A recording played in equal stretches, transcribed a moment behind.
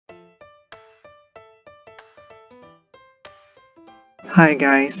Hi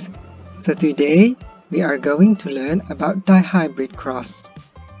guys, so today we are going to learn about Dihybrid Cross.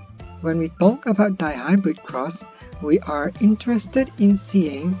 When we talk about Dihybrid Cross, we are interested in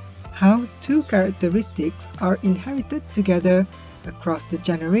seeing how two characteristics are inherited together across the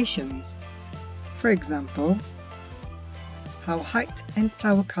generations. For example, how height and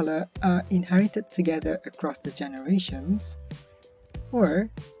flower color are inherited together across the generations, or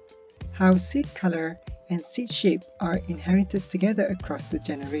how seed color and seed shape are inherited together across the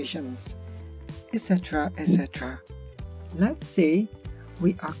generations, etc. etc. Let's say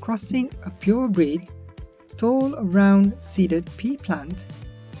we are crossing a purebred, tall, round seeded pea plant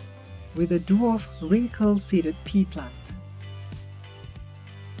with a dwarf wrinkle-seeded pea plant.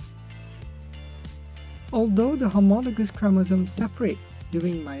 Although the homologous chromosomes separate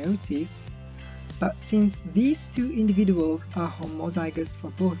during meiosis, but since these two individuals are homozygous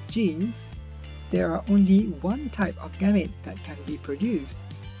for both genes, there are only one type of gamete that can be produced.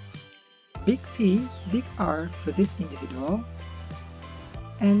 Big T, big R for this individual,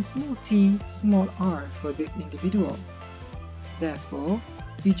 and small t, small r for this individual. Therefore,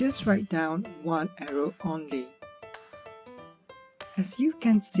 you just write down one arrow only. As you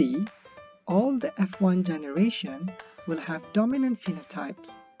can see, all the F1 generation will have dominant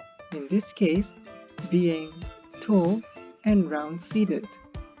phenotypes, in this case being tall and round-seeded.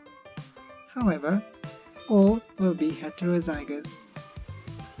 However, all will be heterozygous.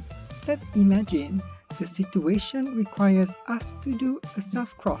 Let's imagine the situation requires us to do a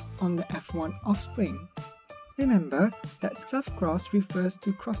self-cross on the F1 offspring. Remember that self-cross refers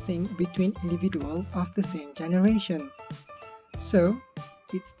to crossing between individuals of the same generation. So,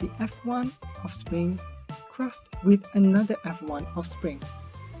 it's the F1 offspring crossed with another F1 offspring.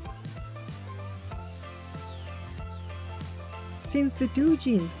 Since the two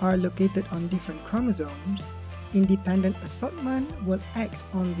genes are located on different chromosomes, independent assortment will act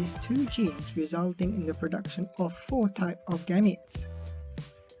on these two genes, resulting in the production of four types of gametes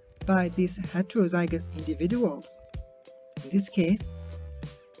by these heterozygous individuals. In this case,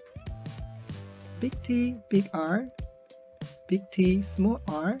 big T, big R, big T, small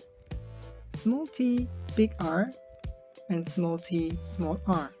t, big R, and small t, small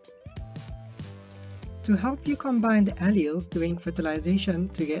r. To help you combine the alleles during fertilization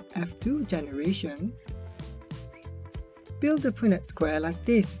to get F2 generation, build a Punnett square like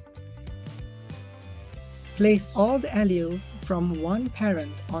this. Place all the alleles from one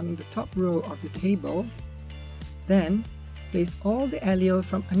parent on the top row of the table, then place all the allele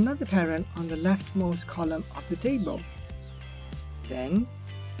from another parent on the leftmost column of the table. Then,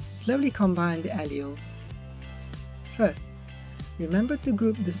 slowly combine the alleles. First, remember to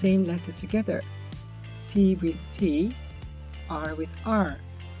group the same letter together, T with T, R with R.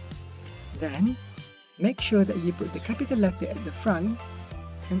 Then, make sure that you put the capital letter at the front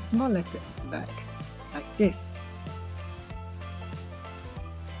and small letter at the back, like this.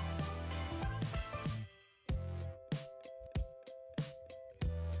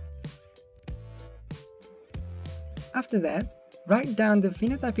 After that, write down the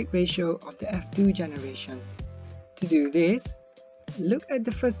phenotypic ratio of the F2 generation. To do this, look at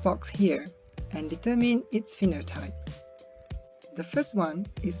the first box here and determine its phenotype. The first one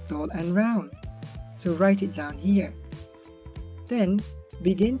is tall and round, so write it down here. Then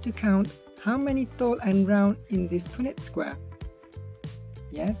begin to count how many tall and round in this Punnett square.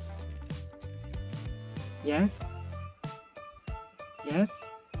 Yes, yes, yes,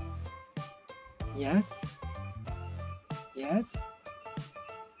 yes, yes,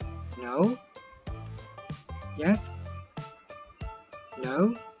 no, yes,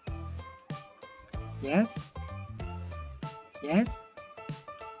 no, yes, yes,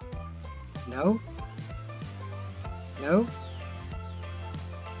 no, no,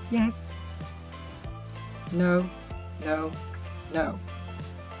 yes, no, no, no.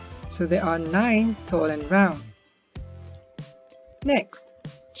 So there are 9 tall and round. Next,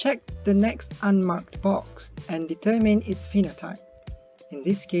 check the next unmarked box and determine its phenotype. In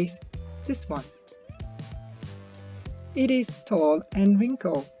this case, this one. It is tall and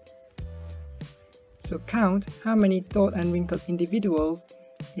wrinkled. So count how many tall and wrinkled individuals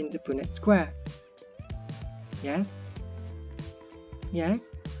in the Punnett square. Yes, yes,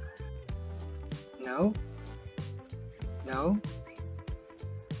 no, no,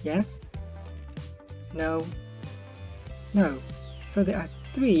 yes, no, no. So there are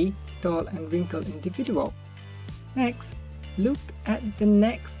 3 tall and wrinkled individuals. Next, look at the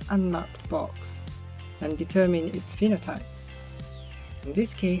next unmarked box and determine its phenotype. In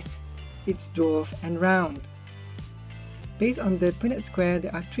this case, it's dwarf and round. Based on the Punnett square,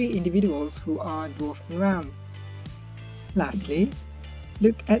 there are 3 individuals who are dwarf and round. Lastly,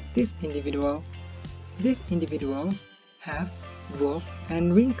 Look at this individual. This individual have wolf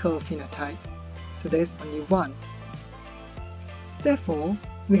and wrinkle phenotype, so there is only one. Therefore,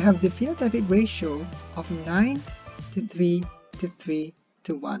 we have the phenotypic ratio of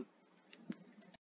 9:3:3:1.